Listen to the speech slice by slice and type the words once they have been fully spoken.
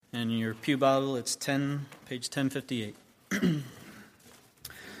And in your pew Bible, it's page 1058.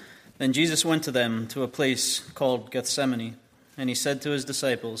 Then Jesus went to them to a place called Gethsemane, and he said to his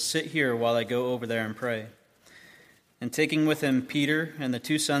disciples, "Sit here while I go over there and pray." And taking with him Peter and the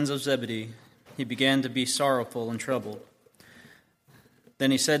two sons of Zebedee, he began to be sorrowful and troubled.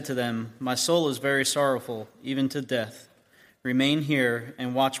 Then he said to them, "My soul is very sorrowful, even to death. Remain here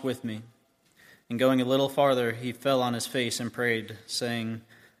and watch with me." And going a little farther, he fell on his face and prayed, saying,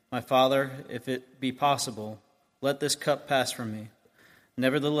 "My Father, if it be possible, let this cup pass from me.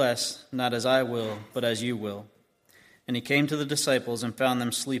 Nevertheless, not as I will, but as you will." And he came to the disciples and found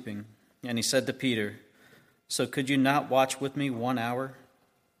them sleeping. And he said to Peter, "So could you not watch with me 1 hour?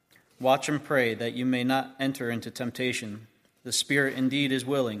 Watch and pray that you may not enter into temptation. The spirit indeed is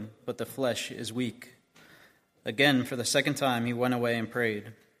willing, but the flesh is weak." Again, for the second time, he went away and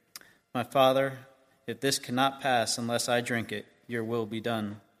prayed, "My Father, if this cannot pass unless I drink it, your will be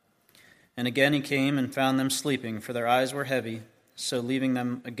done." And again he came and found them sleeping, for their eyes were heavy. So leaving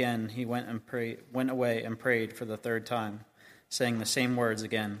them again, he went away and prayed for the third time, saying the same words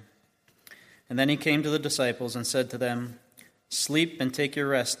again. And then he came to the disciples and said to them, "Sleep and take your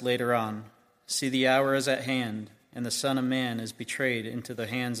rest later on. See, the hour is at hand, and the Son of Man is betrayed into the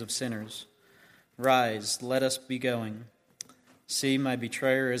hands of sinners. Rise, let us be going. See, my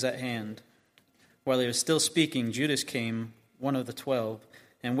betrayer is at hand." While he was still speaking, Judas came, one of the 12,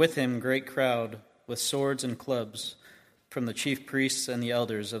 and with him a great crowd with swords and clubs from the chief priests and the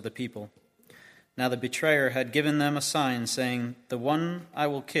elders of the people. Now the betrayer had given them a sign, saying, "The one I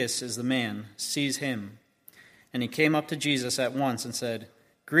will kiss is the man. Seize him." And he came up to Jesus at once and said,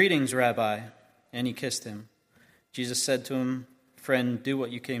 "Greetings, Rabbi." And he kissed him. Jesus said to him, "Friend, do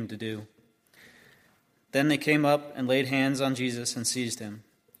what you came to do." Then they came up and laid hands on Jesus and seized him.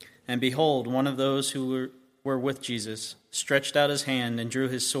 And behold, one of those who were with Jesus stretched out his hand and drew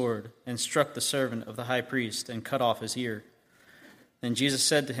his sword and struck the servant of the high priest and cut off his ear. Then Jesus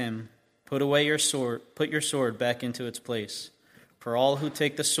said to him, Put your sword back into its place, for all who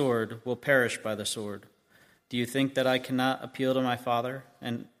take the sword will perish by the sword. Do you think that I cannot appeal to my Father,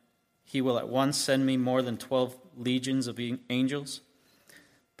 and he will at once send me more than 12 legions of angels?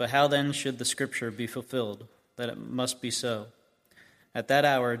 But how then should the scripture be fulfilled, that it must be so? At that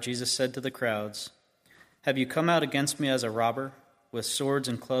hour Jesus said to the crowds, Have you come out against me as a robber, with swords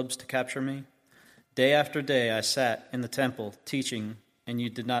and clubs to capture me? Day after day I sat in the temple teaching, and you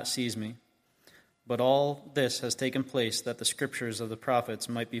did not seize me. But all this has taken place that the scriptures of the prophets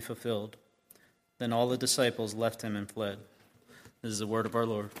might be fulfilled. Then all the disciples left him and fled. This is the word of our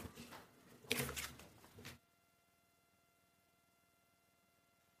Lord.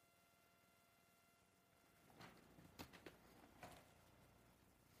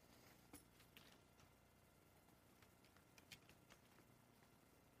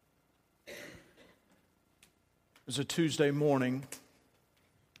 It was a Tuesday morning,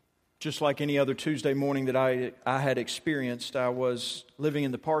 just like any other Tuesday morning that I had experienced. I was living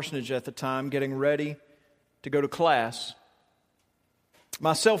in the parsonage at the time, getting ready to go to class.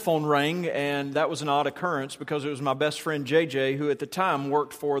 My cell phone rang, and that was an odd occurrence because it was my best friend JJ, who at the time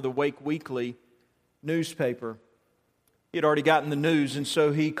worked for the Wake Weekly newspaper. He had already gotten the news, and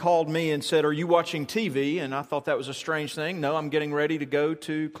so he called me and said, "Are you watching TV?" And I thought that was a strange thing. "No, I'm getting ready to go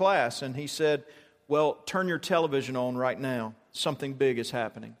to class." And he said, "Well, turn your television on right now. Something big is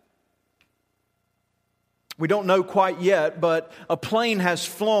happening." We don't know quite yet, but a plane has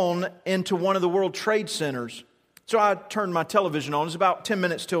flown into one of the World Trade Centers. So I turned my television on. It was about 10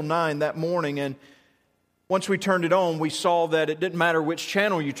 minutes till 9 that morning, and once we turned it on, we saw that it didn't matter which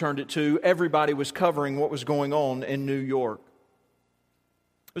channel you turned it to, everybody was covering what was going on in New York.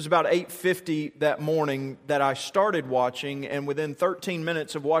 It was about 8:50 that morning that I started watching, and within 13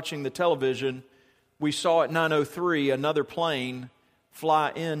 minutes of watching the television, we saw at 9:03 another plane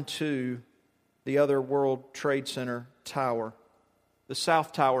fly into the other World Trade Center tower. The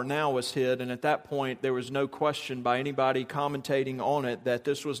South Tower now was hit, and at that point there was no question by anybody commentating on it that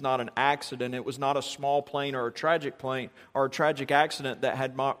this was not an accident. It was not a small plane or a tragic accident that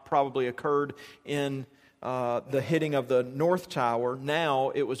had probably occurred in the hitting of the North Tower.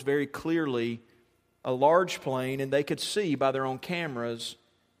 Now it was very clearly a large plane, and they could see by their own cameras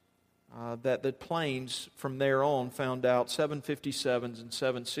that the planes from there on found out 757s and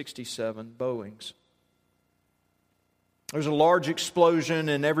 767 Boeings. There was a large explosion,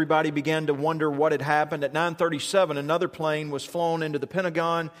 and everybody began to wonder what had happened. At 9:37, another plane was flown into the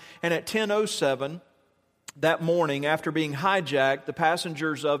Pentagon, and at 10:07 that morning, after being hijacked, the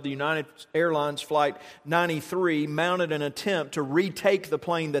passengers of the United Airlines Flight 93 mounted an attempt to retake the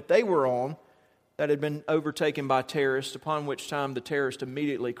plane that they were on. that had been overtaken by terrorists, upon which time the terrorist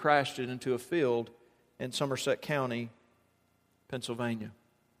immediately crashed it into a field in Somerset County, Pennsylvania.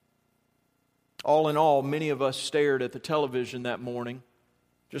 All in all, many of us stared at the television that morning,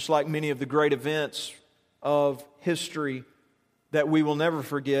 just like many of the great events of history that we will never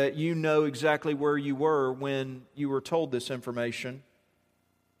forget. You know exactly where you were when you were told this information.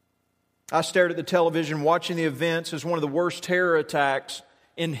 I stared at the television watching the events as one of the worst terror attacks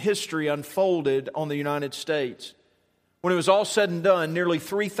in history unfolded on the United States. When it was all said and done, nearly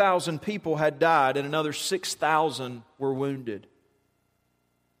 3,000 people had died and another 6,000 were wounded.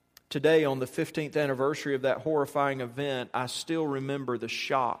 Today, on the 15th anniversary of that horrifying event, I still remember the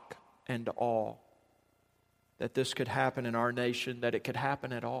shock and awe that this could happen in our nation, that it could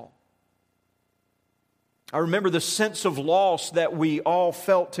happen at all. I remember the sense of loss that we all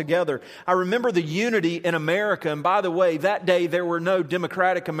felt together. I remember the unity in America. And by the way, that day there were no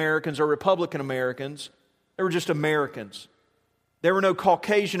Democratic Americans or Republican Americans. There were just Americans. There were no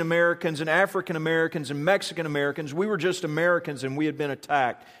Caucasian Americans and African Americans and Mexican Americans. We were just Americans, and we had been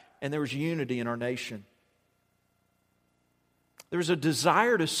attacked. And there was unity in our nation. There was a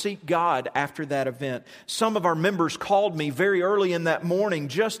desire to seek God after that event. Some of our members called me very early in that morning,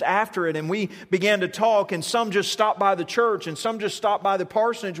 just after it, and we began to talk, and some just stopped by the church, and some just stopped by the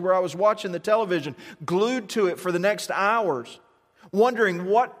parsonage where I was watching the television, glued to it for the next hours, wondering,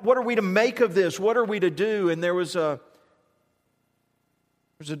 what are we to make of this? What are we to do? And there was a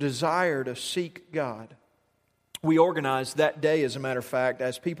desire to seek God. We organized that day, as a matter of fact.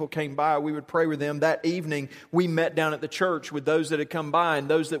 As people came by, we would pray with them. That evening, we met down at the church with those that had come by and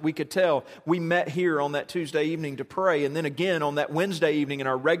those that we could tell. We met here on that Tuesday evening to pray. And then again on that Wednesday evening in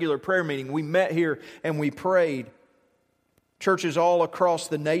our regular prayer meeting, we met here and we prayed. Churches all across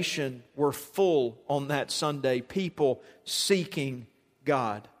the nation were full on that Sunday, people seeking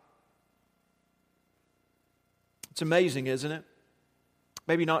God. It's amazing, isn't it?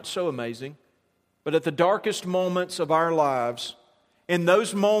 Maybe not so amazing. But at the darkest moments of our lives, in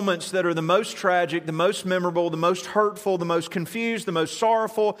those moments that are the most tragic, the most memorable, the most hurtful, the most confused, the most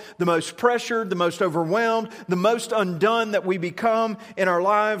sorrowful, the most pressured, the most overwhelmed, the most undone that we become in our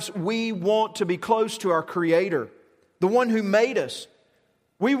lives, we want to be close to our Creator, the one who made us.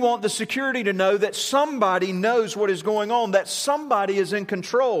 We want the security to know that somebody knows what is going on, that somebody is in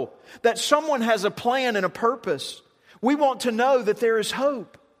control, that someone has a plan and a purpose. We want to know that there is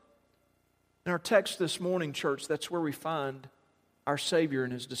hope. In our text this morning, church, that's where we find our Savior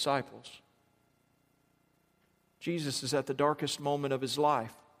and His disciples. Jesus is at the darkest moment of His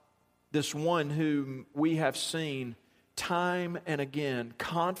life. This one whom we have seen time and again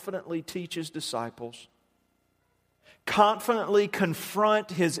confidently teach His disciples, confidently confront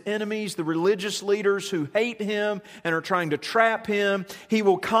His enemies, the religious leaders who hate Him and are trying to trap Him. He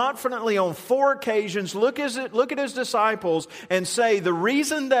will confidently on 4 occasions look at His disciples and say, the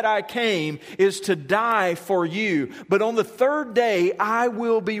reason that I came is to die for you, but on the 3rd day I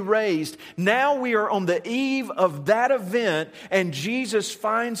will be raised. Now we are on the eve of that event, and Jesus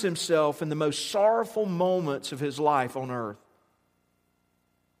finds Himself in the most sorrowful moments of His life on earth.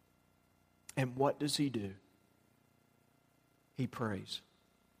 And what does He do? He prays.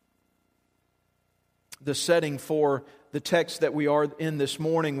 The setting for the text that we are in this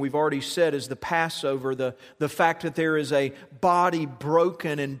morning, we've already said, is the Passover, the fact that there is a body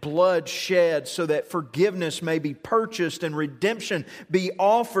broken and blood shed so that forgiveness may be purchased and redemption be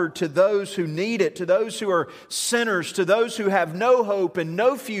offered to those who need it, to those who are sinners, to those who have no hope and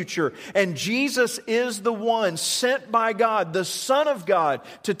no future. And Jesus is the one sent by God, the Son of God,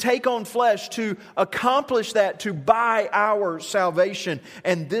 to take on flesh, to accomplish that, to buy our salvation.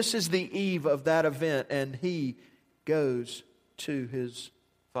 And this is the eve of that event, and He goes to His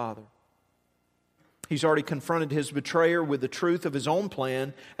Father. He's already confronted His betrayer with the truth of His own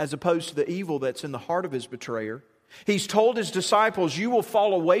plan as opposed to the evil that's in the heart of His betrayer. He's told His disciples, you will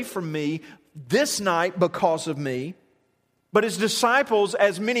fall away from me this night because of me. But His disciples,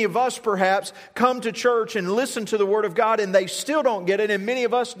 as many of us perhaps, come to church and listen to the Word of God and they still don't get it, and many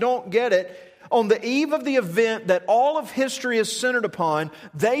of us don't get it. On the eve of the event that all of history is centered upon,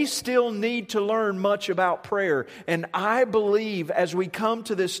 they still need to learn much about prayer. And I believe as we come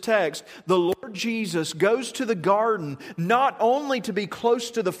to this text, the Lord Jesus goes to the garden not only to be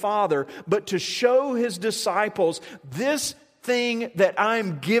close to the Father, but to show His disciples this thing that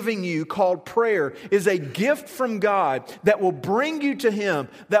I'm giving you called prayer is a gift from God that will bring you to Him,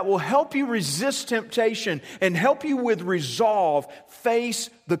 that will help you resist temptation and help you with resolve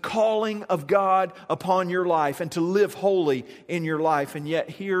face the calling of God upon your life and to live holy in your life. And yet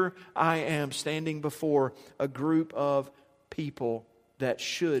here I am standing before a group of people that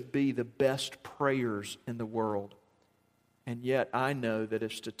should be the best prayers in the world. And yet I know that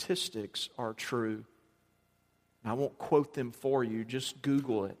if statistics are true, and I won't quote them for you, just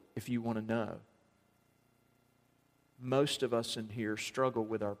Google it if you want to know. Most of us in here struggle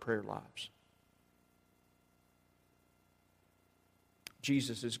with our prayer lives.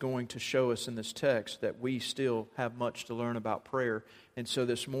 Jesus is going to show us in this text that we still have much to learn about prayer. And so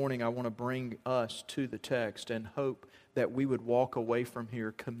this morning I want to bring us to the text and hope that we would walk away from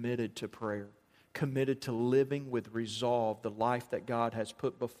here committed to prayer, committed to living with resolve the life that God has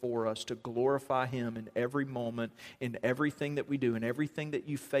put before us to glorify Him in every moment, in everything that we do, in everything that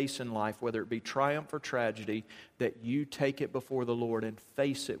you face in life, whether it be triumph or tragedy, that you take it before the Lord and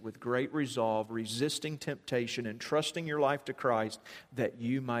face it with great resolve, resisting temptation and trusting your life to Christ, that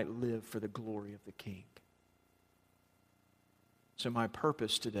you might live for the glory of the King. So my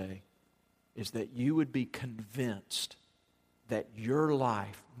purpose today is that you would be convinced that your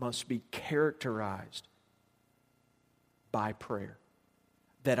life must be characterized by prayer.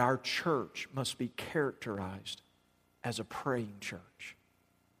 That our church must be characterized as a praying church.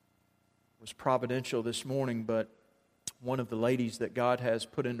 It was providential this morning, but one of the ladies that God has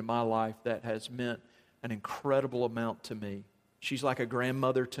put into my life that has meant an incredible amount to me. She's like a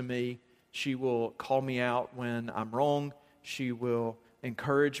grandmother to me. She will call me out when I'm wrong. She will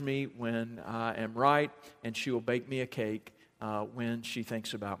encourage me when I am right, and she will bake me a cake when she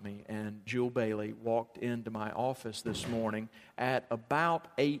thinks about me. And Jewel Bailey walked into my office this morning at about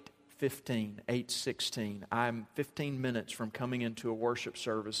 8:16. I'm 15 minutes from coming into a worship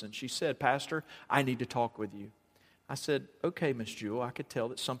service, and she said, "Pastor, I need to talk with you." I said, "Okay, Miss Jewel." I could tell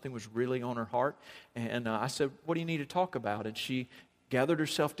that something was really on her heart. And I said, "What do you need to talk about?" And she gathered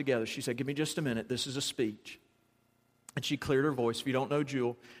herself together. She said, "Give me just a minute. This is a speech." And she cleared her voice. If you don't know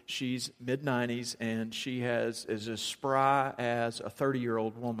Jewel, she's mid-90s, and she is as spry as a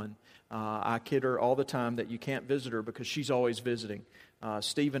 30-year-old woman. I kid her all the time that you can't visit her because she's always visiting.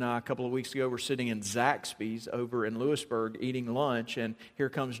 Steve and I, a couple of weeks ago, were sitting in Zaxby's over in Lewisburg eating lunch, and here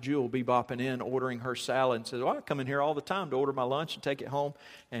comes Jewel bebopping in, ordering her salad, and says, "Well, I come in here all the time to order my lunch and take it home."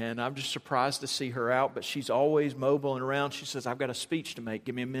 And I'm just surprised to see her out, but she's always mobile and around. She says, "I've got a speech to make.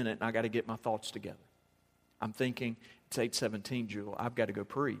 Give me a minute, and I got to get my thoughts together." I'm thinking, it's 8:17, Jewel. I've got to go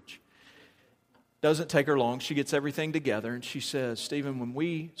preach. Doesn't take her long. She gets everything together, and she says, "Stephen, when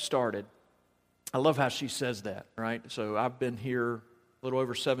we started," I love how she says that, right? So I've been here a little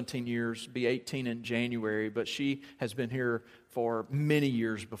over 17 years, be 18 in January, but she has been here for many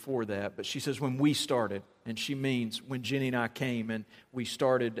years before that. But she says, "When we started," and she means when Jenny and I came and we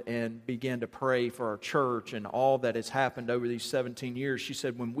started and began to pray for our church and all that has happened over these 17 years. She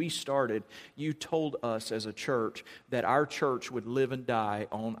said, "When we started, you told us as a church that our church would live and die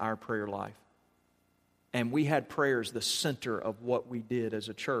on our prayer life. And we had prayers the center of what we did as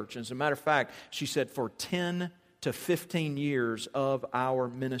a church." And as a matter of fact, she said for 10 to 15 years of our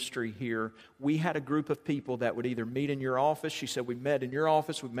ministry here, we had a group of people that would either meet in your office. She said, "We met in your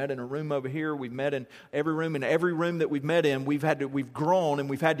office, we've met in a room over here, we've met in every room. In every room that we've met in, we've grown and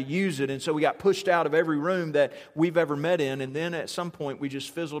we've had to use it. And so we got pushed out of every room that we've ever met in. And then at some point we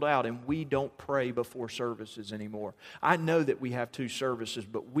just fizzled out and we don't pray before services anymore. I know that we have 2 services,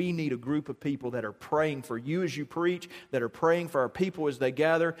 but we need a group of people that are praying for you as you preach, that are praying for our people as they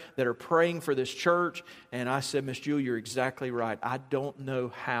gather, that are praying for this church." And I said, "Miss Jewel, you're exactly right. I don't know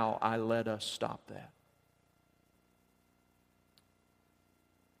how I let us stop that."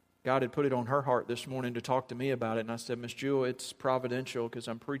 God had put it on her heart this morning to talk to me about it. And I said, "Miss Jewel, it's providential because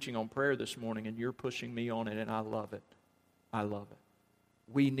I'm preaching on prayer this morning and you're pushing me on it, and I love it. I love it."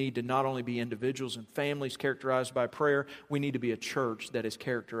 We need to not only be individuals and families characterized by prayer, we need to be a church that is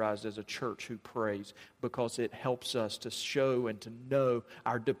characterized as a church who prays, because it helps us to show and to know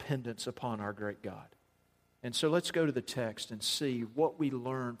our dependence upon our great God. And so let's go to the text and see what we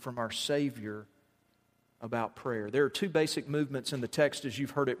learn from our Savior about prayer. There are 2 basic movements in the text as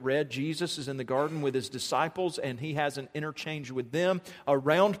you've heard it read. Jesus is in the garden with His disciples, and He has an interchange with them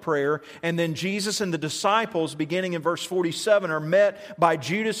around prayer. And then Jesus and the disciples, beginning in verse 47, are met by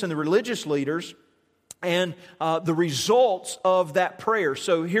Judas and the religious leaders and the results of that prayer.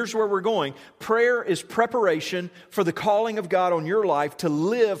 So here's where we're going. Prayer is preparation for the calling of God on your life to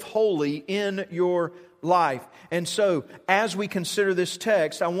live holy in your life. And so, as we consider this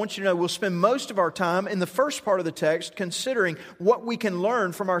text, I want you to know we'll spend most of our time in the first part of the text considering what we can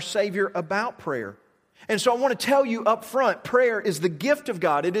learn from our Savior about prayer. And so I want to tell you up front, prayer is the gift of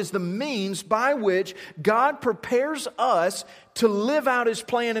God. It is the means by which God prepares us to live out His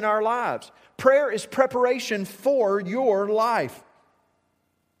plan in our lives. Prayer is preparation for your life.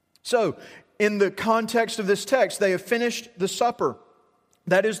 So, in the context of this text, they have finished the supper.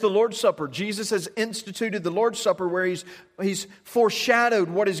 That is the Lord's Supper. Jesus has instituted the Lord's Supper where He's foreshadowed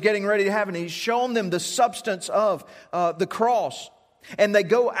what is getting ready to happen. He's shown them the substance of the cross. And they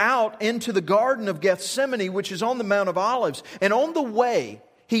go out into the Garden of Gethsemane, which is on the Mount of Olives. And on the way,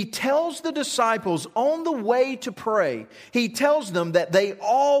 He tells the disciples, on the way to pray, He tells them that they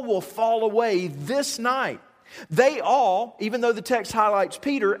all will fall away this night. They all, even though the text highlights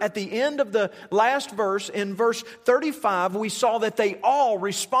Peter, at the end of the last verse, in verse 35, we saw that they all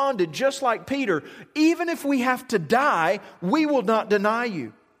responded just like Peter. Even if we have to die, we will not deny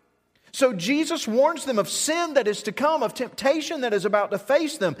you. So Jesus warns them of sin that is to come, of temptation that is about to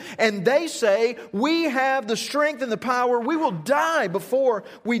face them. And they say, we have the strength and the power. We will die before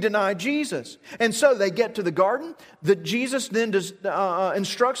we deny Jesus. And so they get to the garden. Jesus then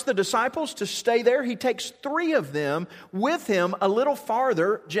instructs the disciples to stay there. He takes 3 of them with Him a little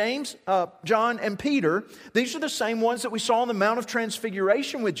farther, James, John, and Peter. These are the same ones that we saw on the Mount of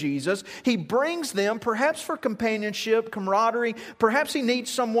Transfiguration with Jesus. He brings them perhaps for companionship, camaraderie. Perhaps He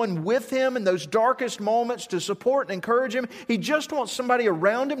needs someone with Him in those darkest moments to support and encourage Him. He just wants somebody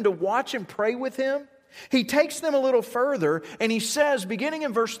around Him to watch and pray with Him. He takes them a little further and He says, beginning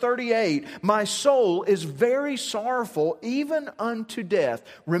in verse 38, my soul is very sorrowful, even unto death.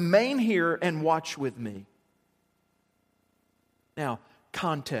 Remain here and watch with me. Now,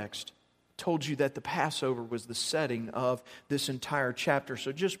 context. Told you that the Passover was the setting of this entire chapter.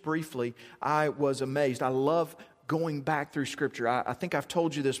 So just briefly, I was amazed. I love going back through Scripture. I think I've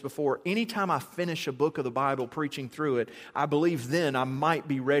told you this before. Anytime I finish a book of the Bible, preaching through it, I believe then I might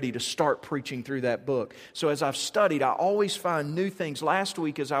be ready to start preaching through that book. So as I've studied, I always find new things. Last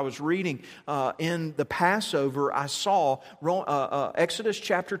week as I was reading in the Passover, I saw Exodus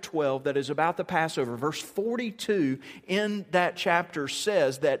chapter 12 that is about the Passover. Verse 42 in that chapter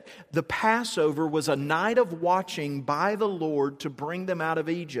says that the Passover was a night of watching by the Lord to bring them out of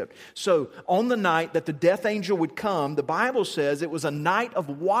Egypt. So on the night that the death angel would come, the Bible says it was a night of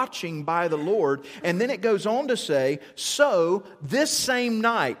watching by the Lord. And then it goes on to say, so this same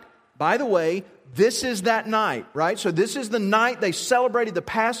night, by the way, this is that night, right? So this is the night they celebrated the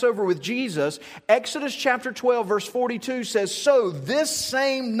Passover with Jesus. Exodus chapter 12 verse 42 says, so this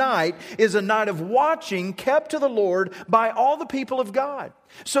same night is a night of watching kept to the Lord by all the people of God.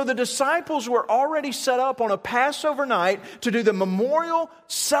 So the disciples were already set up on a Passover night to do the memorial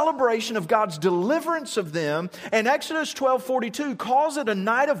celebration of God's deliverance of them. And Exodus 12:42 calls it a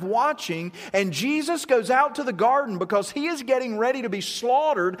night of watching. And Jesus goes out to the garden because He is getting ready to be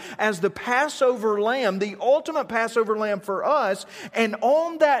slaughtered as the Passover lamb, the ultimate Passover lamb for us. And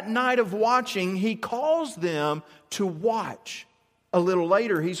on that night of watching, He calls them to watch. A little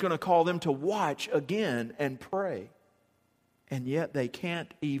later, He's going to call them to watch again and pray. And yet they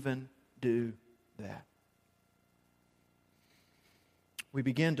can't even do that. We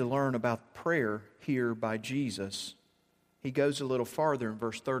begin to learn about prayer here by Jesus. He goes a little farther in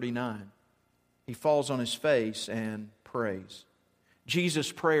verse 39. He falls on His face and prays.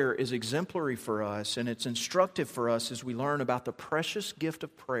 Jesus' prayer is exemplary for us, and it's instructive for us as we learn about the precious gift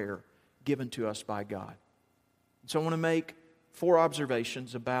of prayer given to us by God. So I want to make 4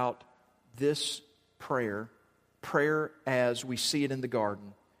 observations about this prayer as we see it in the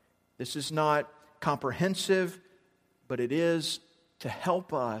garden. This is not comprehensive, but it is to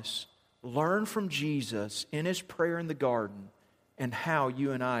help us learn from Jesus in His prayer in the garden and how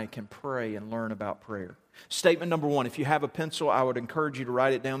you and I can pray and learn about prayer. Statement number 1, if you have a pencil, I would encourage you to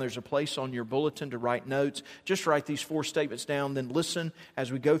write it down. There's a place on your bulletin to write notes. Just write these 4 statements down, then listen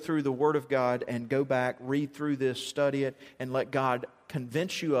as we go through the Word of God and go back, read through this, study it, and let God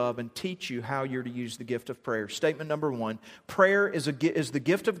convince you of and teach you how you're to use the gift of prayer. Statement number 1, prayer is the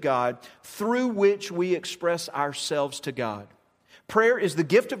gift of God through which we express ourselves to God. Prayer is the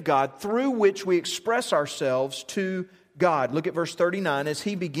gift of God through which we express ourselves to God. Look at verse 39 as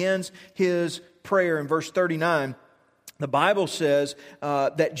he begins his prayer in verse 39. The Bible says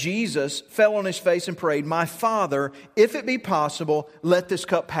that Jesus fell on His face and prayed, my Father, if it be possible, let this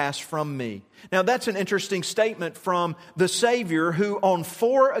cup pass from me. Now that's an interesting statement from the Savior who on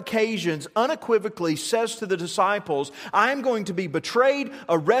 4 occasions unequivocally says to the disciples, I'm going to be betrayed,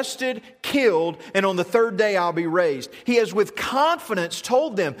 arrested, killed, and on the 3rd day I'll be raised. He has with confidence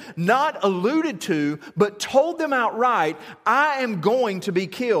told them, not alluded to, but told them outright, I am going to be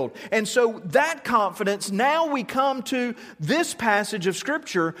killed. And so that confidence, now we come to this passage of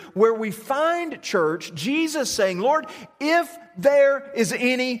Scripture where we find, church, Jesus saying, Lord, if there is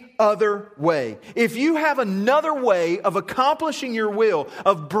any other way, if you have another way of accomplishing your will,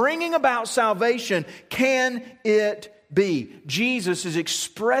 of bringing about salvation, can it be. Jesus is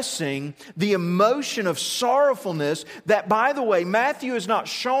expressing the emotion of sorrowfulness that, by the way, Matthew has not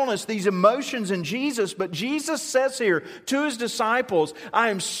shown us these emotions in Jesus, but Jesus says here to His disciples, I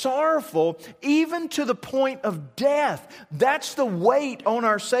am sorrowful even to the point of death. That's the weight on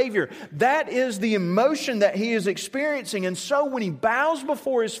our Savior. That is the emotion that He is experiencing. And so when He bows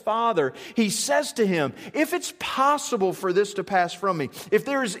before His Father, He says to Him, if it's possible for this to pass from me, if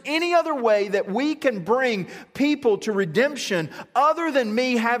there is any other way that we can bring people to redemption other than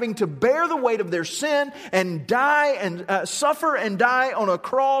me having to bear the weight of their sin and die and suffer and die on a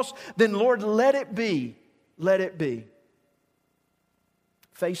cross, then Lord, let it be. Let it be.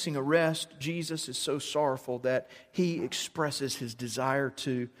 Facing arrest, Jesus is so sorrowful that He expresses His desire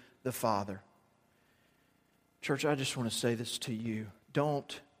to the Father. Church, I just want to say this to you.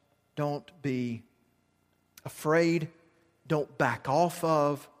 Don't be afraid. Don't back off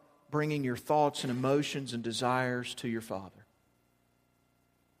of bringing your thoughts and emotions and desires to your Father.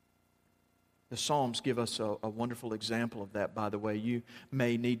 The Psalms give us a wonderful example of that, by the way. You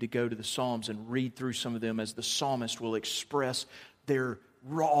may need to go to the Psalms and read through some of them as the psalmist will express their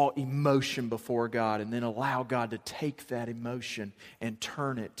raw emotion before God and then allow God to take that emotion and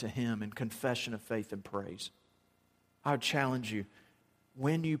turn it to Him in confession of faith and praise. I would challenge you,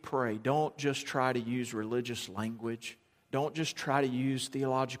 when you pray, don't just try to use religious language. Don't just try to use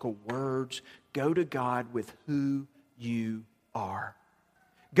theological words. Go to God with who you are.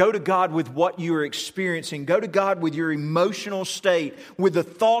 Go to God with what you are experiencing. Go to God with your emotional state, with the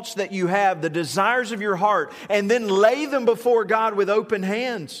thoughts that you have, the desires of your heart, and then lay them before God with open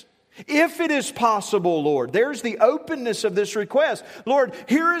hands. If it is possible, Lord, there's the openness of this request. Lord,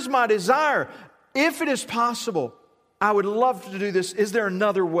 here is my desire. If it is possible, I would love to do this. Is there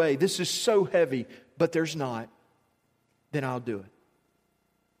another way? This is so heavy, but there's not. Then I'll do it.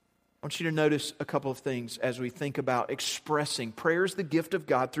 I want you to notice a couple of things as we think about expressing. Prayer is the gift of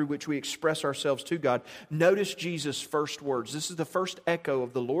God through which we express ourselves to God. Notice Jesus' first words. This is the first echo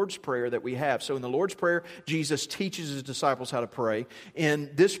of the Lord's Prayer that we have. So in the Lord's Prayer, Jesus teaches His disciples how to pray.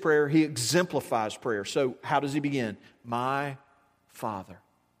 In this prayer, He exemplifies prayer. So how does He begin? My Father.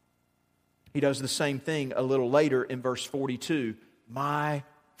 He does the same thing a little later in verse 42. My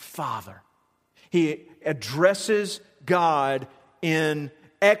Father. He addresses God in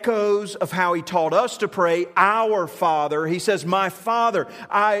echoes of how He taught us to pray, our Father. He says, my Father.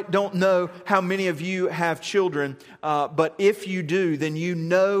 I don't know how many of you have children, but if you do, then you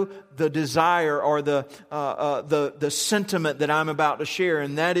know the desire or the sentiment that I'm about to share,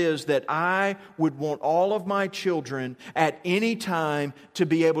 and that is that I would want all of my children at any time to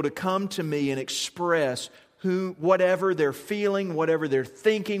be able to come to me and express whatever they're feeling, whatever they're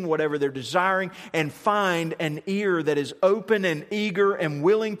thinking, whatever they're desiring, and find an ear that is open and eager and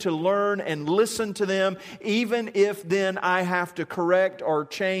willing to learn and listen to them, even if then I have to correct or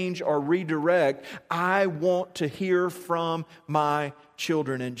change or redirect. I want to hear from my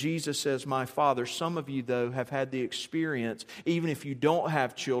children. And Jesus says, my Father. Some of you, though, have had the experience, even if you don't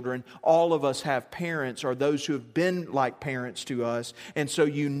have children, all of us have parents or those who have been like parents to us. And so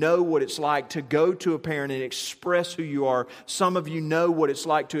you know what it's like to go to a parent and express who you are. Some of you know what it's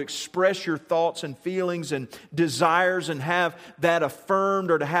like to express your thoughts and feelings and desires and have that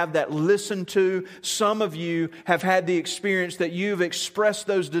affirmed or to have that listened to. Some of you have had the experience that you've expressed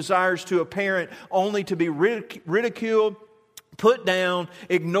those desires to a parent only to be ridiculed, put down,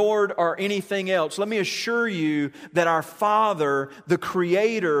 ignored, or anything else. Let me assure you that our Father, the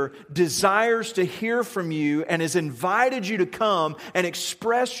Creator, desires to hear from you and has invited you to come and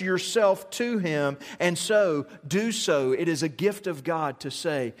express yourself to Him. And so, do so. It is a gift of God to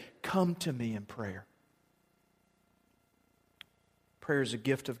say, come to me in prayer. Prayer is a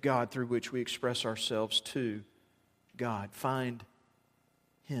gift of God through which we express ourselves to God. Find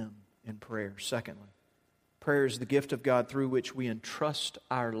Him in prayer. Secondly, prayer is the gift of God through which we entrust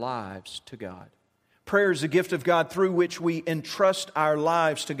our lives to God. Prayer is the gift of God through which we entrust our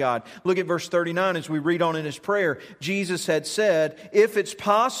lives to God. Look at verse 39 as we read on in His prayer. Jesus had said, if it's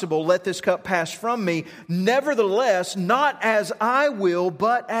possible, let this cup pass from me. Nevertheless, not as I will,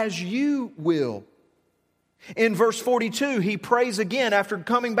 but as you will. In verse 42, He prays again. After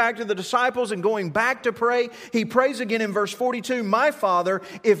coming back to the disciples and going back to pray, He prays again in verse 42, my Father,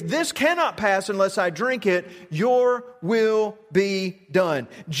 if this cannot pass unless I drink it, your will be done.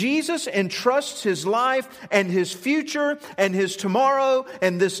 Jesus entrusts His life and His future and His tomorrow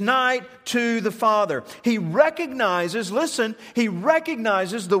and this night to the Father. He recognizes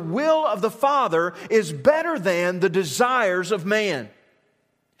the will of the Father is better than the desires of man.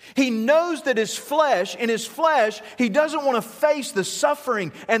 He knows that in his flesh, he doesn't want to face the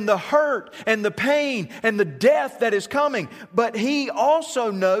suffering and the hurt and the pain and the death that is coming. But he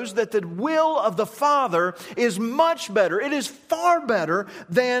also knows that the will of the Father is much better. It is far better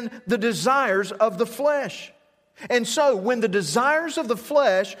than the desires of the flesh. And so, when the desires of the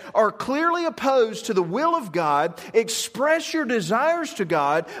flesh are clearly opposed to the will of God, express your desires to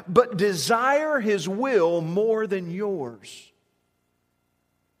God, but desire His will more than yours.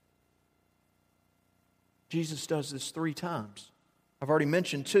 Jesus does this 3 times. I've already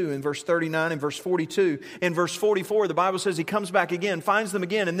mentioned 2 in verse 39 and verse 42. In verse 44, the Bible says He comes back again, finds them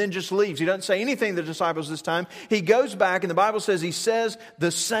again, and then just leaves. He doesn't say anything to the disciples this time. He goes back, and the Bible says He says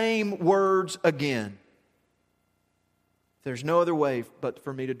the same words again. There's no other way but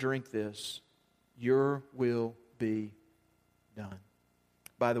for me to drink this. Your will be done.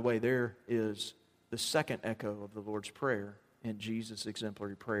 By the way, there is the second echo of the Lord's Prayer in Jesus'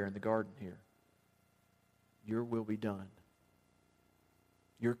 exemplary prayer in the garden here. Your will be done.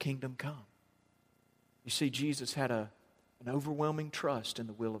 Your kingdom come. You see, Jesus had an overwhelming trust in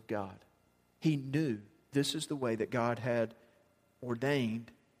the will of God. He knew this is the way that God had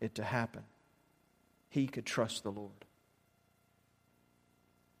ordained it to happen. He could trust the Lord.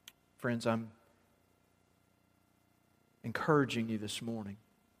 Friends, I'm encouraging you this morning.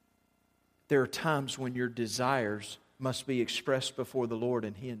 There are times when your desires must be expressed before the Lord,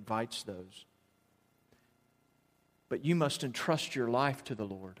 and He invites those. But you must entrust your life to the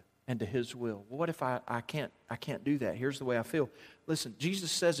Lord and to His will. Well, what if I can't do that? Here's the way I feel. Listen,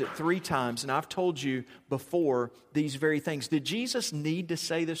 Jesus says it 3 times, and I've told you before these very things. Did Jesus need to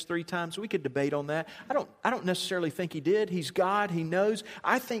say this 3 times? We could debate on that. I don't necessarily think He did. He's God. He knows.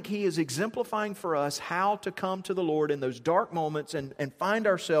 I think He is exemplifying for us how to come to the Lord in those dark moments and find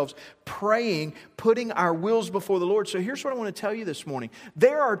ourselves praying, putting our wills before the Lord. So here's what I want to tell you this morning.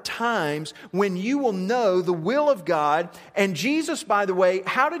 There are times when you will know the will of God. And Jesus, by the way,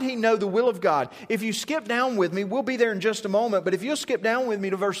 how did He know the will of God? If you skip down with me, we'll be there in just a moment, but if you'll skip down with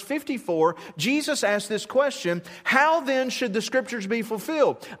me to verse 54, Jesus asked this question, how then should the Scriptures be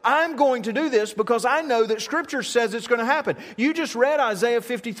fulfilled? I'm going to do this because I know that Scripture says it's going to happen. You just read Isaiah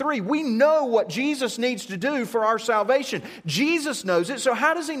 53. We know what Jesus needs to do for our salvation. Jesus knows it, so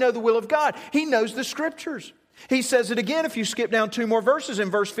how does He know the will of God? He knows the Scriptures. He says it again if you skip down 2 more verses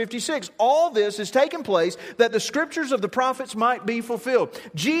in verse 56. All this has taken place that the Scriptures of the prophets might be fulfilled.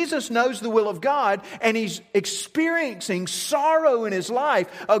 Jesus knows the will of God, and He's experiencing sorrow in His life,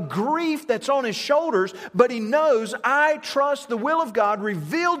 a grief that's on His shoulders, but He knows, I trust the will of God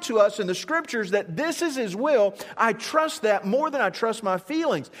revealed to us in the Scriptures that this is His will. I trust that more than I trust my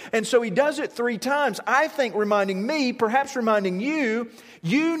feelings. And so He does it 3 times. I think reminding me, perhaps reminding you,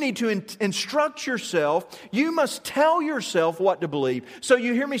 you need to instruct yourself. You must tell yourself what to believe. So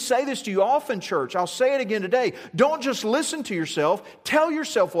you hear me say this to you often, church. I'll say it again today. Don't just listen to yourself. Tell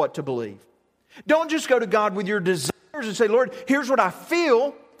yourself what to believe. Don't just go to God with your desires and say, Lord, here's what I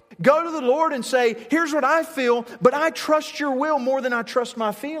feel. Go to the Lord and say, here's what I feel, but I trust your will more than I trust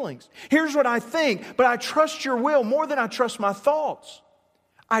my feelings. Here's what I think, but I trust your will more than I trust my thoughts.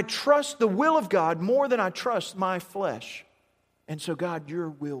 I trust the will of God more than I trust my flesh. And so, God, your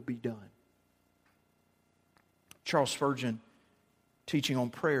will be done. Charles Spurgeon, teaching on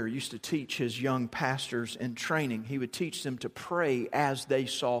prayer, used to teach his young pastors in training. He would teach them to pray as they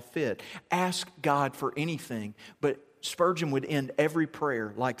saw fit. Ask God for anything. But Spurgeon would end every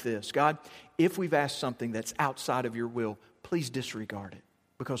prayer like this. God, if we've asked something that's outside of your will, please disregard it.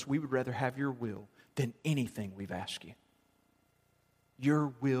 Because we would rather have your will than anything we've asked you.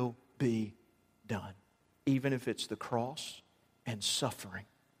 Your will be done. Even if it's the cross and suffering,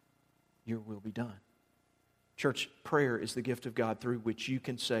 your will be done. Church, prayer is the gift of God through which you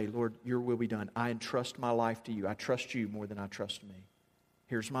can say, Lord, your will be done. I entrust my life to you. I trust you more than I trust me.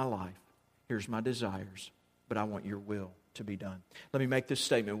 Here's my life. Here's my desires. But I want your will to be done. Let me make this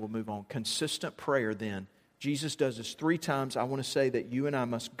statement. We'll move on. Consistent prayer then. Jesus does this 3 times. I want to say that you and I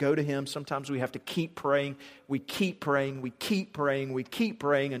must go to Him. Sometimes we have to keep praying. We keep praying. We keep praying. We keep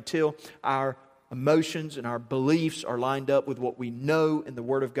praying until our emotions and our beliefs are lined up with what we know in the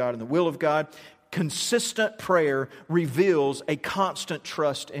Word of God and the will of God. Consistent prayer reveals a constant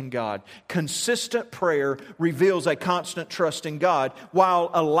trust in God. Consistent prayer reveals a constant trust in God,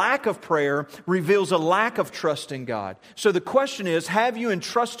 while a lack of prayer reveals a lack of trust in God. So the question is, have you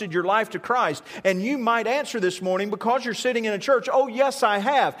entrusted your life to Christ? And you might answer this morning because you're sitting in a church, oh yes, I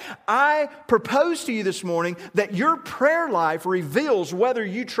have. I propose to you this morning that your prayer life reveals whether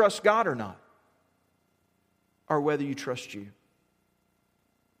you trust God or not, or whether you trust you.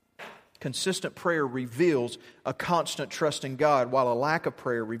 Consistent prayer reveals a constant trust in God, while a lack of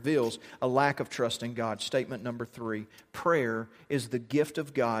prayer reveals a lack of trust in God. Statement number 3, prayer is the gift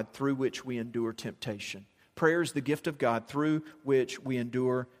of God through which we endure temptation. Prayer is the gift of God through which we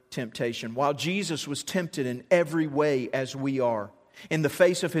endure temptation. While Jesus was tempted in every way as we are, in the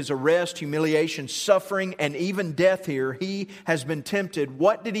face of His arrest, humiliation, suffering, and even death here, He has been tempted.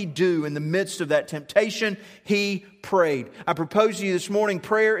 What did He do in the midst of that temptation? He prayed. I propose to you this morning,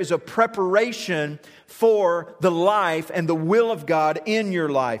 prayer is a preparation for the life and the will of God in your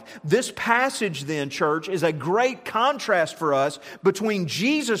life. This passage then, church, is a great contrast for us between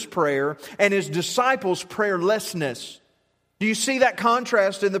Jesus' prayer and His disciples' prayerlessness. Do you see that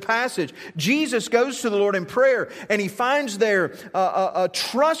contrast in the passage? Jesus goes to the Lord in prayer, and He finds there a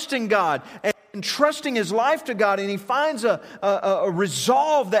trust in God and trusting his life to God, and he finds a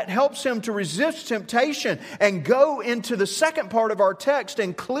resolve that helps him to resist temptation and go into the second part of our text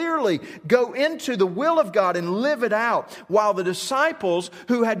and clearly go into the will of God and live it out. While the disciples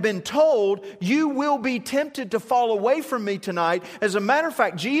who had been told, you will be tempted to fall away from me tonight. As a matter of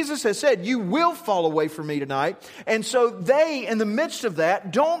fact, Jesus has said, you will fall away from me tonight. And so they, in the midst of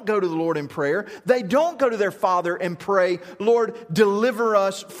that, don't go to the Lord in prayer. They don't go to their Father and pray, Lord, deliver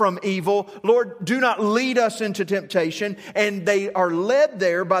us from evil. Lord, do not lead us into temptation. And they are led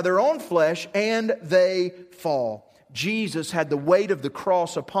there by their own flesh, and they fall. Jesus had the weight of the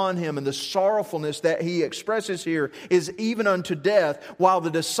cross upon him, and the sorrowfulness that he expresses here is even unto death, while the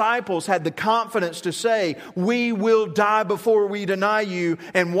disciples had the confidence to say, we will die before we deny you.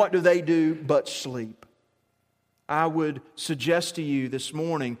 And what do? But sleep. I would suggest to you this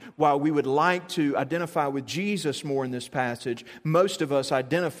morning, while we would like to identify with Jesus more in this passage, most of us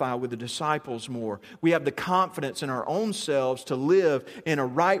identify with the disciples more. We have the confidence in our own selves to live in a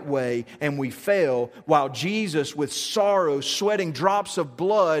right way, and we fail, while Jesus, with sorrow, sweating drops of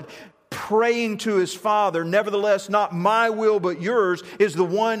blood, praying to his Father, nevertheless, not my will but yours, is the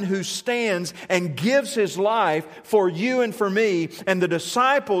one who stands and gives his life for you and for me. And the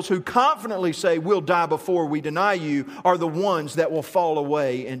disciples who confidently say, we'll die before we deny you, are the ones that will fall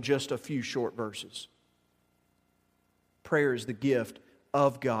away in just a few short verses. Prayer is the gift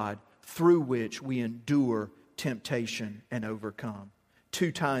of God through which we endure temptation and overcome.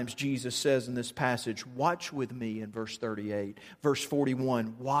 2 times Jesus says in this passage, watch with me in verse 38. Verse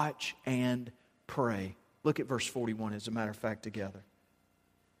 41, watch and pray. Look at verse 41 as a matter of fact together.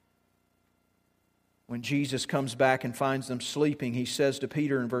 When Jesus comes back and finds them sleeping, he says to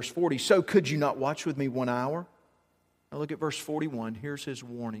Peter in verse 40, so could you not watch with me 1 hour? Now look at verse 41. Here's his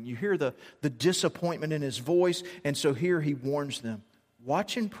warning. You hear the disappointment in his voice, and so here he warns them.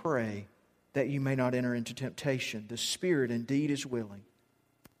 Watch and pray that you may not enter into temptation. The spirit indeed is willing,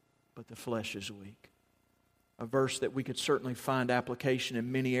 but the flesh is weak. A verse that we could certainly find application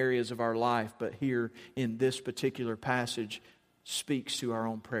in many areas of our life, but here in this particular passage speaks to our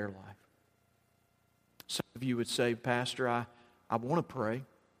own prayer life. Some of you would say, Pastor, I want to pray.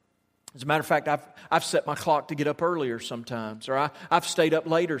 As a matter of fact, I've set my clock to get up earlier sometimes, or I've stayed up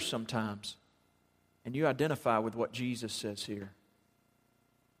later sometimes. And you identify with what Jesus says here.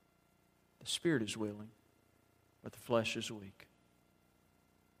 The spirit is willing, but the flesh is weak.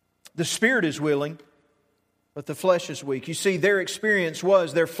 The spirit is willing, but the flesh is weak. You see, their experience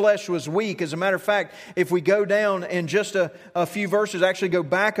was their flesh was weak. As a matter of fact, if we go down in just a few verses, actually go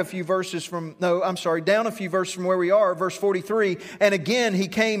back a few verses down a few verses from where we are, verse 43. And again, he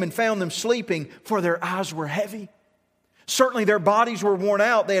came and found them sleeping, for their eyes were heavy. Certainly their bodies were worn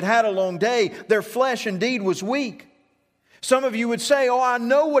out. They had had a long day. Their flesh indeed was weak. Some of you would say, oh, I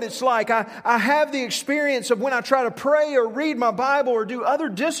know what it's like. I have the experience of when I try to pray or read my Bible or do other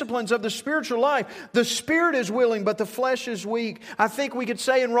disciplines of the spiritual life. The spirit is willing, but the flesh is weak. I think we could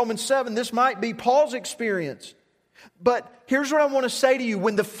say in Romans 7, this might be Paul's experience. But here's what I want to say to you.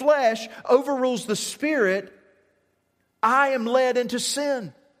 When the flesh overrules the spirit, I am led into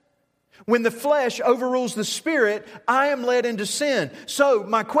sin. When the flesh overrules the spirit, I am led into sin. So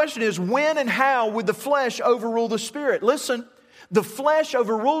my question is, when and how would the flesh overrule the spirit? Listen, the flesh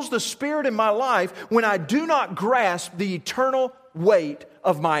overrules the spirit in my life when I do not grasp the eternal weight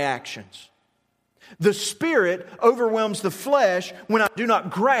of my actions. The spirit overwhelms the flesh when I do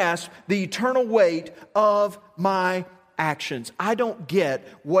not grasp the eternal weight of my actions. I don't get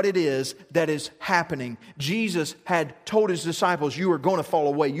what it is that is happening. Jesus had told His disciples, you are going to fall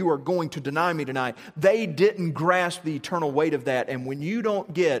away. You are going to deny me tonight. They didn't grasp the eternal weight of that. And when you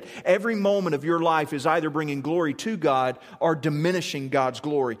don't get, every moment of your life is either bringing glory to God or diminishing God's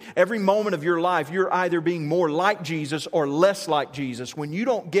glory. Every moment of your life, you're either being more like Jesus or less like Jesus. When you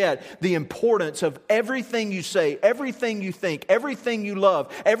don't get the importance of everything you say, everything you think, everything you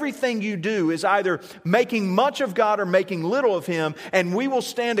love, everything you do is either making much of God or making little of Him, and we will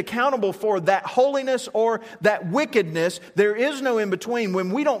stand accountable for that holiness or that wickedness. There is no in between.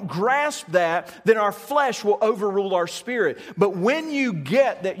 When we don't grasp that, then our flesh will overrule our spirit. But when you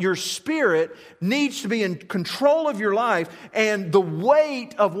get that your spirit needs to be in control of your life and the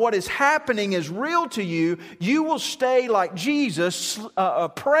weight of what is happening is real to you, you will stay like Jesus,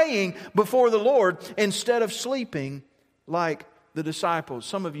 praying before the Lord instead of sleeping like the disciples.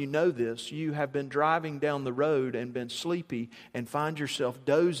 Some of you know this. You have been driving down the road and been sleepy and find yourself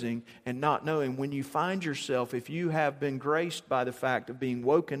dozing and not knowing. When you find yourself, if you have been graced by the fact of being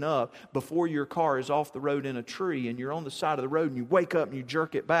woken up before your car is off the road in a tree and you're on the side of the road and you wake up and you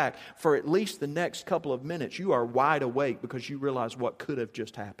jerk it back, for at least the next couple of minutes you are wide awake because you realize what could have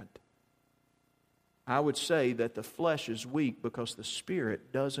just happened. I would say that the flesh is weak because the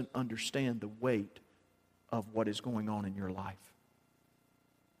spirit doesn't understand the weight of what is going on in your life.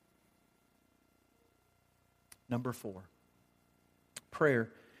 Number 4, prayer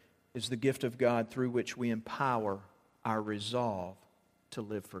is the gift of God through which we empower our resolve to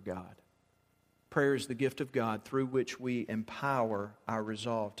live for God. Prayer is the gift of God through which we empower our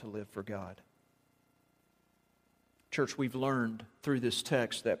resolve to live for God. Church, we've learned through this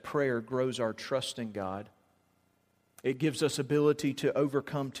text that prayer grows our trust in God. It gives us ability to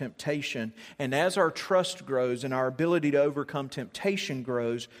overcome temptation. And as our trust grows and our ability to overcome temptation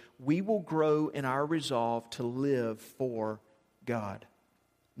grows, we will grow in our resolve to live for God.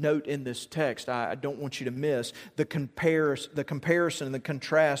 Note in this text, I don't want you to miss the comparison and the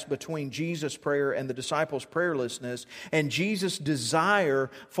contrast between Jesus' prayer and the disciples' prayerlessness and Jesus' desire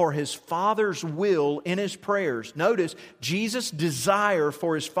for His Father's will in His prayers. Notice, Jesus' desire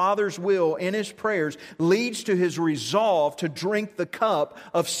for His Father's will in His prayers leads to His resolve to drink the cup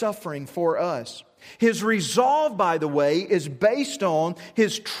of suffering for us. His resolve, by the way, is based on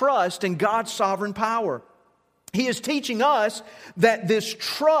His trust in God's sovereign power. He is teaching us that this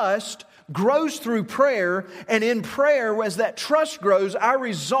trust grows through prayer, and in prayer, as that trust grows, our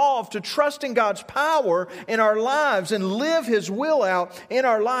resolve to trust in God's power in our lives and live His will out in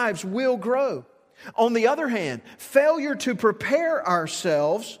our lives will grow. On the other hand, failure to prepare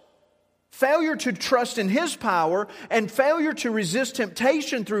ourselves, failure to trust in His power, and failure to resist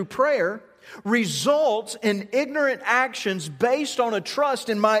temptation through prayer results in ignorant actions based on a trust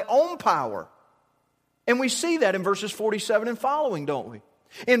in my own power. And we see that in verses 47 and following, don't we?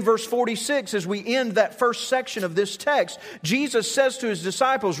 In verse 46, as we end that first section of this text, Jesus says to His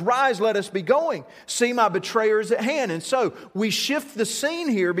disciples, "Rise, let us be going. See, my betrayer is at hand." And so we shift the scene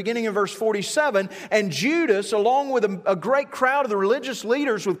here, beginning in verse 47, and Judas, along with a great crowd of the religious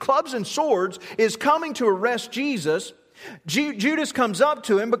leaders with clubs and swords, is coming to arrest Jesus. Judas comes up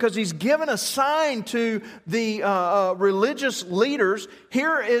to Him because he's given a sign to the religious leaders.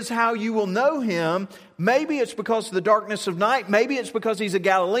 Here is how you will know Him. Maybe it's because of the darkness of night. Maybe it's because He's a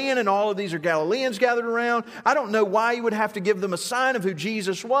Galilean and all of these are Galileans gathered around. I don't know why He would have to give them a sign of who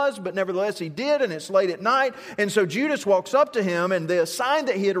Jesus was, but nevertheless He did, and it's late at night. And so Judas walks up to Him, and the sign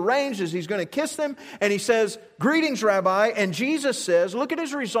that he had arranged is he's going to kiss them. And he says, "Greetings, Rabbi." And Jesus says, look at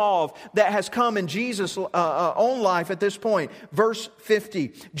His resolve that has come in Jesus' own life at this point. Verse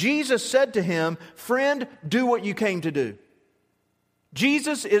 50, Jesus said to him, "Friend, do what you came to do."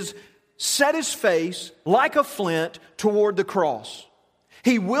 Jesus is set His face like a flint toward the cross.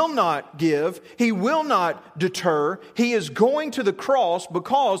 He will not give. He will not deter. He is going to the cross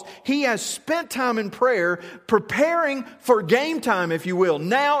because He has spent time in prayer preparing for game time, if you will.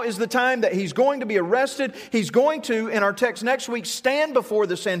 Now is the time that He's going to be arrested. He's going to, in our text next week, stand before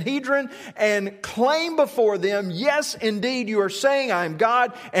the Sanhedrin and claim before them, "Yes, indeed, you are saying I am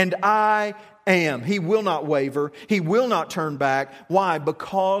God, and I am." He will not waver. He will not turn back. Why?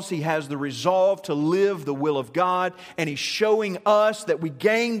 Because He has the resolve to live the will of God, and He's showing us that we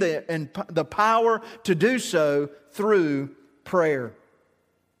gain the power to do so through prayer.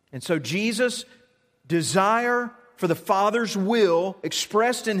 And so Jesus' desire for the Father's will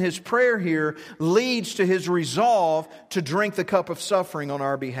expressed in His prayer here leads to His resolve to drink the cup of suffering on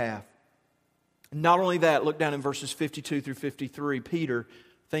our behalf. Not only that, look down in verses 52 through 53. Peter,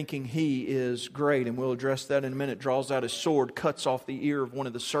 thinking he is great, and we'll address that in a minute, draws out his sword, cuts off the ear of one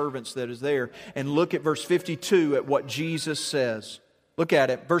of the servants that is there. And look at verse 52 at what Jesus says. Look at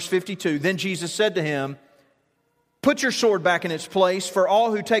it. Verse 52, then Jesus said to him, put your sword back in its place, for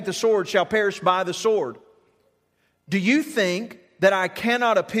all who take the sword shall perish by the sword. Do you think that I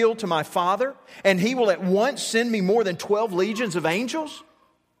cannot appeal to my Father, and He will at once send me more than 12 legions of angels?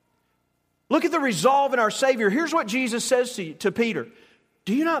 Look at the resolve in our Savior. Here's what Jesus says to Peter.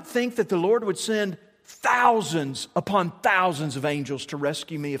 Do you not think that the Lord would send thousands upon thousands of angels to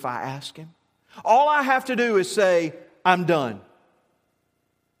rescue me if I ask Him? All I have to do is say, I'm done.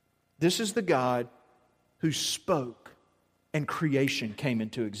 This is the God who spoke and creation came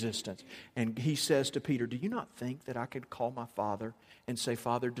into existence. And He says to Peter, do you not think that I could call my Father and say,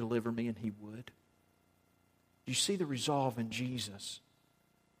 Father, deliver me, and He would? You see the resolve in Jesus.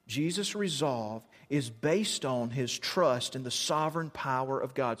 Jesus' resolve is based on His trust in the sovereign power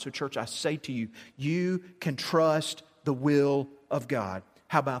of God. So church, I say to you, you can trust the will of God.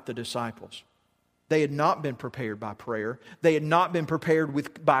 How about the disciples? They had not been prepared by prayer. They had not been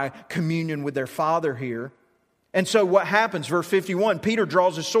prepared by communion with their Father here. And so what happens? Verse 51, Peter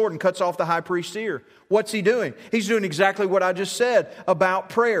draws his sword and cuts off the high priest's ear. What's he doing? He's doing exactly what I just said about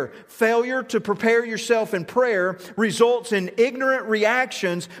prayer. Failure to prepare yourself in prayer results in ignorant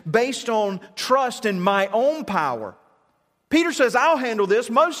reactions based on trust in my own power. Peter says, I'll handle this.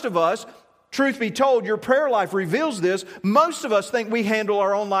 Most of us, truth be told, your prayer life reveals this. Most of us think we handle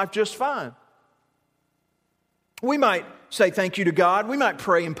our own life just fine. We might say thank you to God. We might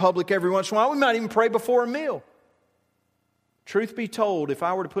pray in public every once in a while. We might even pray before a meal. Truth be told, if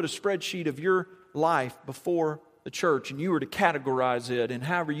I were to put a spreadsheet of your life before the church and you were to categorize it in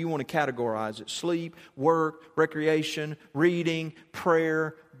however you want to categorize it, sleep, work, recreation, reading,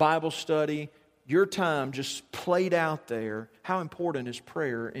 prayer, Bible study, your time just played out there, how important is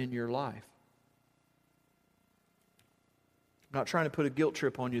prayer in your life? I'm not trying to put a guilt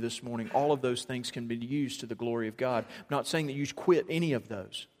trip on you this morning. All of those things can be used to the glory of God. I'm not saying that you quit any of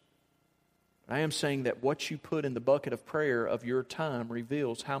those. I am saying that what you put in the bucket of prayer of your time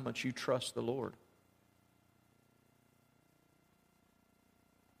reveals how much you trust the Lord.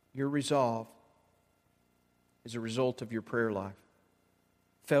 Your resolve is a result of your prayer life.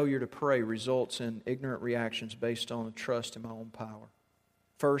 Failure to pray results in ignorant reactions based on a trust in my own power.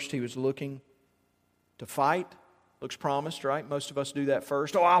 First, he was looking to fight. Looks promised, right? Most of us do that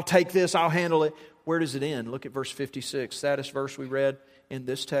first. Oh, I'll take this, I'll handle it. Where does it end? Look at verse 56, saddest verse we read in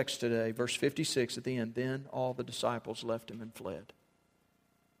this text today. Verse 56 at the end. Then all the disciples left Him and fled.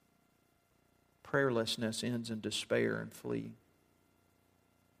 Prayerlessness ends in despair and flee.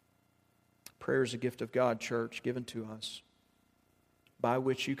 Prayer is a gift of God, church, given to us, by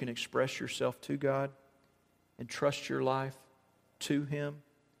which you can express yourself to God and trust your life to Him,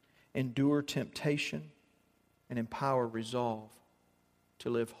 endure temptation, and empower resolve to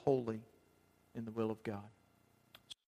live wholly in the will of God.